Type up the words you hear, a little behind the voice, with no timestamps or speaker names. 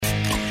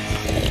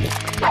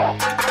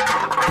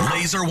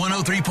Laser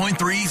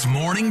 103.3's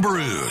Morning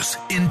Brews,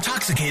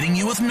 intoxicating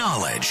you with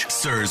knowledge,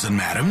 sirs and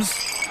madams.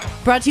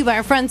 Brought to you by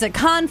our friends at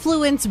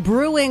Confluence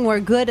Brewing, where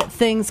good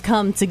things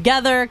come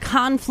together.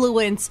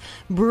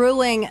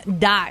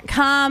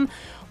 ConfluenceBrewing.com.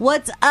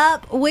 What's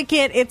up,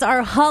 Wicket? It's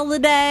our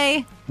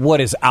holiday. What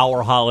is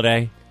our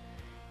holiday?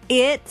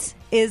 It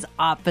is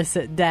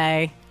opposite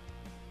day.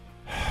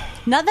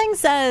 Nothing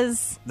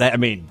says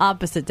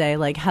opposite day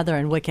like Heather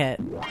and Wicket.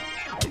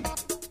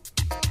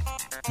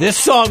 This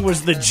song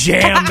was the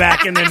jam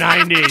back in the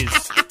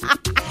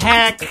 90s.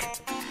 Heck,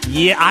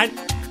 yeah.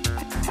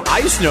 I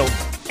used to know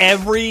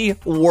every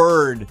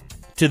word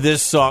to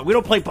this song. We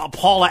don't play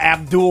Paula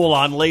Abdul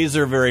on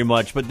Laser very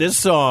much, but this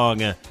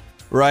song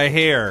right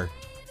here.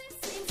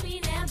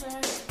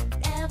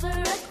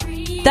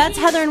 That's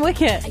Heather and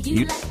Wicket.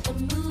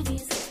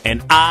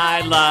 And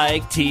I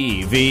like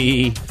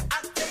TV.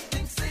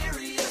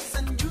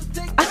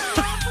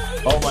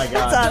 Oh my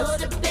God.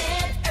 That's us.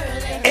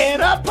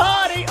 And a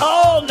party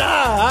all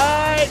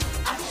night.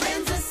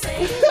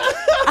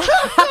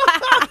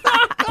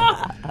 All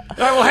right,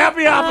 well,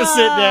 happy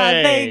opposite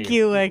day. Thank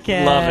you,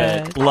 Wicket. Love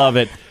it. Love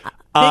it.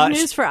 Big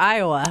news for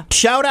Iowa.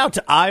 Shout out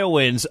to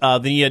Iowans.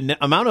 The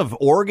amount of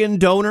organ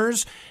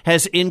donors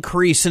has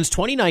increased. Since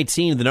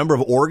 2019, the number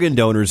of organ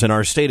donors in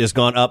our state has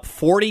gone up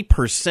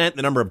 40%.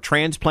 The number of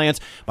transplants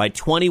by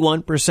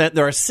 21%.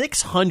 There are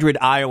 600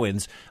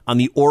 Iowans on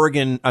the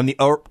organ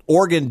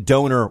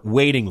donor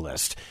waiting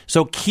list.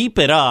 So keep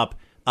it up.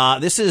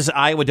 This is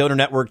Iowa Donor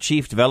Network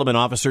Chief Development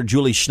Officer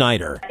Julie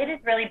Schneider. It has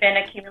really been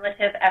a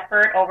cumulative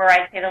effort over,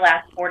 I'd say, the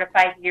last 4 to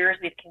 5 years.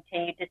 We've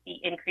continued to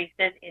see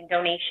increases in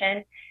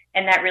donation.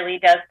 And that really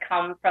does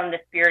come from the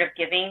spirit of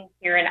giving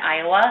here in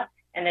Iowa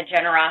and the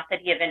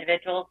generosity of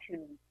individuals who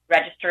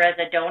register as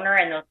a donor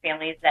and those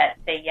families that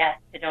say yes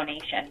to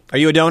donation. Are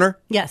you a donor?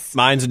 Yes.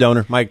 Mine's a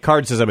donor. My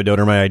card says I'm a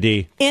donor, my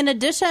ID. In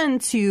addition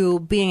to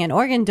being an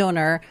organ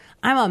donor,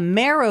 I'm a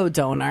marrow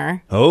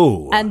donor.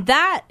 Oh. And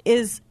that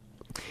is...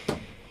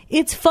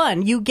 It's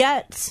fun. You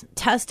get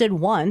tested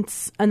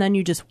once, and then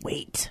you just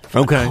wait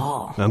for the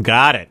call.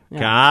 Got it.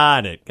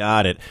 Yeah.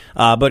 Got it.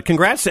 But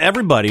congrats to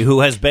everybody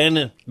who has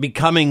been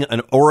becoming an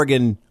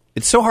organ.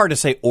 It's so hard to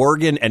say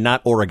organ and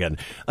not Oregon.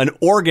 An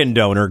organ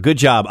donor. Good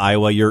job,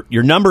 Iowa. Your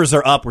numbers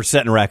are up. We're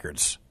setting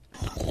records.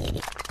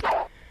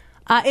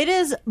 It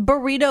is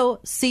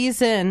burrito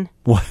season.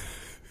 What?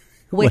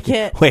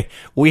 Wicket. Wait,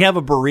 we have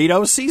a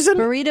burrito season?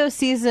 Burrito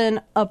season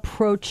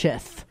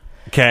approacheth.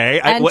 Okay.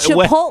 And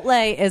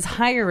Chipotle is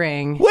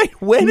hiring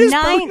when is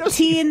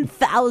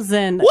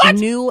 19,000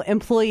 new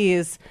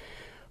employees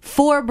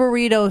for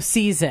burrito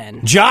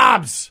season.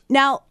 Jobs!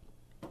 Now,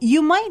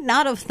 you might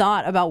not have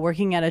thought about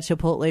working at a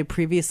Chipotle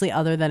previously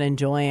other than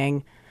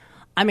enjoying...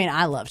 I mean,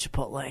 I love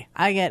Chipotle.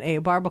 I get a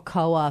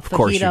barbacoa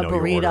fajita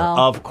burrito.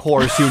 Of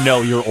course you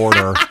know your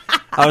order.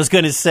 I was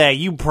going to say,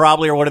 you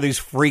probably are one of these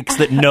freaks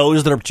that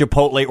knows their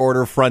Chipotle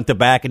order front to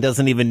back and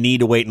doesn't even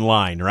need to wait in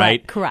line,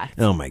 right? Correct.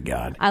 Oh, my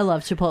God. I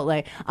love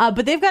Chipotle.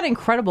 But they've got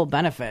incredible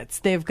benefits.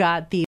 They've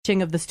got the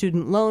matching of the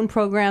student loan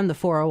program, the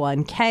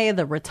 401k,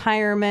 the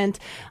retirement.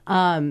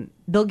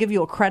 They'll give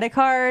you a credit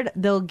card.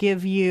 They'll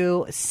give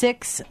you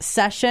 6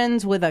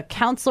 sessions with a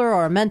counselor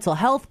or a mental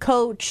health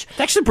coach. It's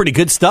actually pretty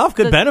good stuff.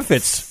 Good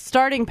benefits.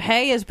 Starting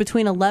pay is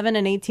between $11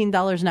 and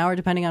 $18 an hour,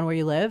 depending on where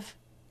you live.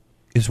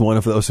 Is one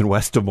of those in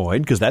West Des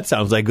Moines? Because that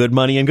sounds like good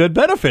money and good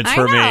benefits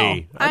for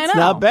me. That's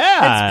not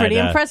bad. It's pretty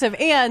impressive.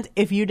 And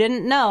if you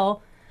didn't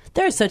know,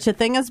 there's such a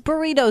thing as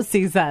burrito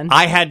season.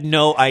 I had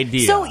no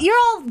idea. So you're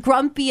all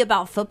grumpy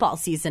about football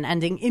season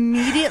ending.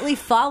 Immediately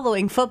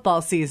following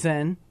football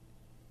season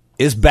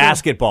is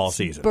basketball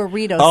season.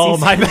 Burrito season. Oh,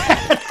 my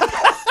bad.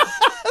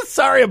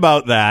 Sorry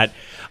about that.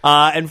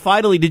 And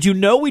finally, did you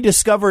know we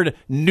discovered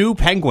new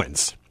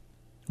penguins?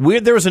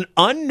 There was an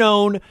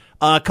unknown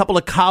couple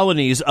of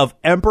colonies of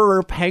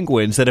emperor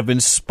penguins that have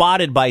been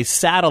spotted by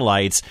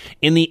satellites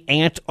in the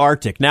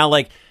Antarctic. Now,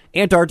 like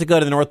Antarctica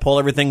to the North Pole,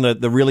 everything,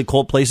 the really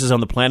cold places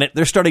on the planet,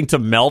 they're starting to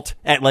melt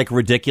at like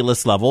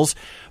ridiculous levels.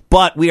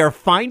 But we are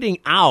finding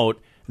out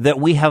that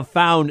we have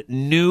found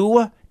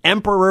new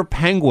emperor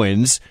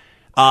penguins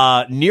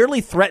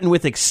nearly threatened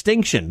with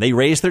extinction. They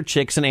raise their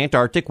chicks in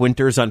Antarctic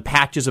winters on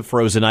patches of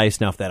frozen ice.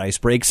 Now, if that ice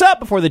breaks up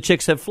before the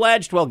chicks have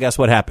fledged, well, guess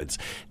what happens?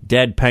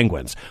 Dead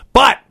penguins.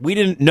 But we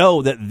didn't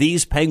know that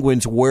these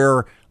penguins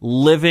were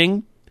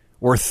living,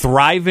 were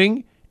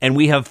thriving, and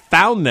we have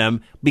found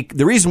them.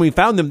 The reason we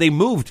found them, they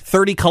moved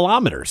 30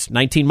 kilometers,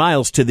 19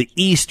 miles to the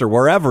east or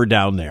wherever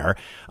down there,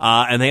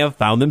 and they have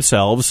found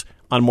themselves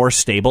on more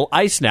stable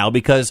ice now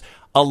because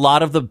a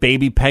lot of the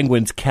baby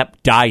penguins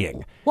kept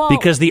dying. Whoa.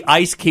 Because the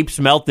ice keeps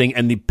melting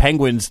and the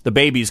penguins, the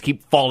babies,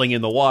 keep falling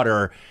in the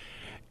water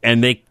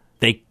and they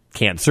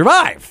can't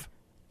survive.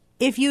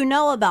 If you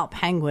know about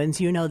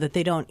penguins, you know that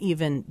they don't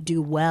even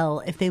do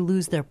well if they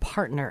lose their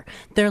partner,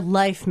 their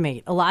life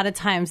mate. A lot of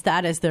times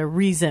that is their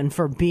reason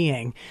for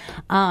being.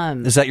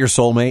 Is that your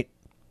soulmate?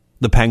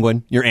 The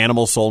penguin? Your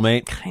animal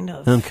soulmate? Kind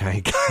of.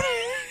 Okay.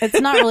 It's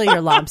not really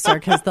your lobster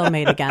because they'll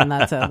mate again.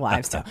 That's a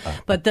wives' tale.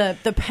 But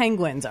the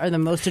penguins are the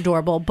most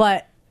adorable.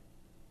 But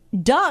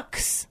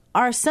ducks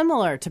are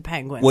similar to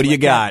penguins. What do you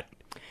got?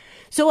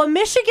 So a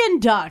Michigan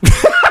duck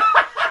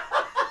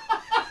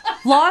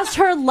lost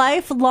her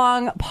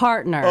lifelong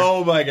partner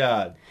Oh, my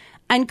God.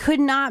 and could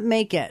not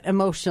make it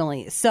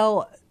emotionally.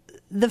 So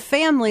the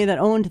family that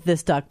owned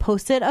this duck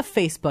posted a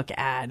Facebook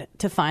ad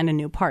to find a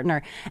new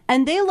partner,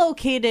 and they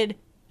located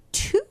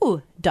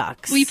 2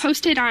 ducks. We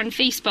posted on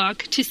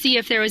Facebook to see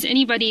if there was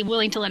anybody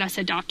willing to let us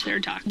adopt their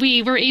duck.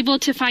 We were able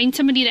to find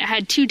somebody that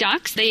had 2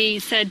 ducks. They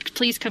said,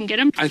 please come get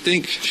them. I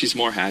think she's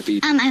more happy.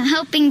 I'm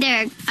hoping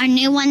our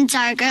new ones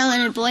are a girl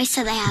and a boy,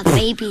 so they have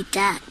baby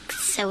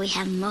ducks, so we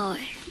have more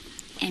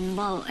and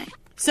more.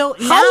 So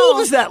now, How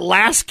old is that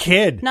last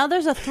kid? now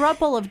there's a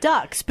throuple of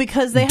ducks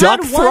because they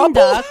Duck had one throuple?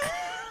 duck.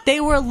 They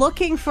were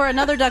looking for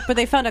another duck, but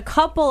they found a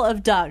couple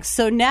of ducks.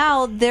 So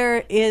now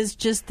there is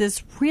just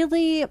this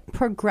really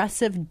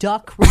progressive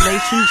duck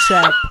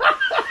relationship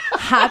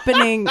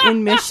happening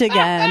in Michigan,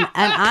 and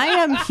I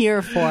am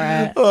here for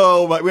it.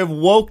 Oh, my. We have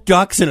woke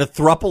ducks in a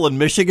thruple in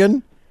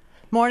Michigan.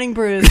 Morning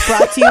Brews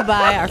brought to you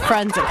by our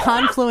friends at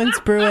Confluence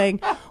Brewing,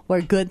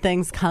 where good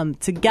things come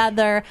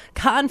together.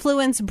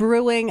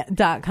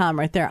 ConfluenceBrewing.com,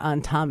 right there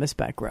on Thomas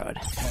Beck Road.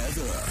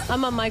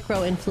 I'm a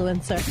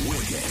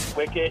micro-influencer.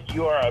 Wicket,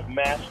 you are a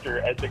master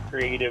at the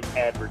creative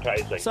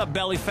advertising. What's up,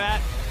 belly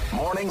fat?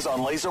 Mornings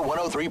on Laser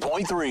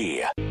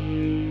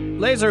 103.3.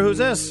 Laser, who's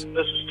this?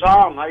 This is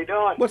Tom. How you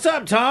doing? What's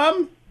up,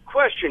 Tom?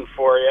 Question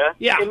for you.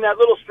 Yeah. In that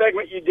little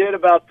segment you did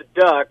about the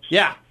ducks,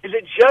 Yeah. is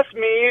it just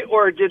me,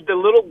 or did the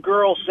little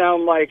girl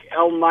sound like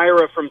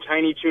Elmira from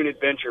Tiny Toon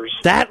Adventures?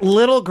 That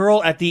little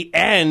girl at the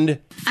end.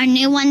 Our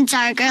new ones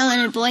are a girl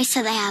and a boy,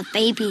 so they have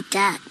baby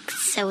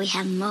ducks, so we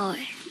have more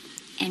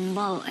and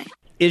more.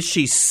 Is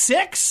she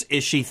 6?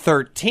 Is she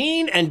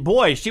 13? And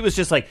boy, she was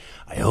just like,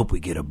 I hope we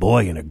get a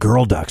boy and a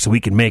girl duck so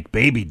we can make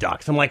baby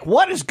ducks. I'm like,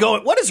 what is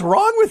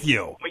wrong with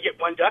you? We get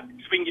 1 duck, so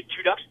we can get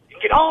 2 ducks,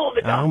 and get all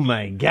the ducks. Oh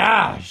my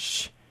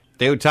gosh.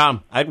 Dude,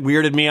 Tom, that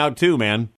weirded me out too, man.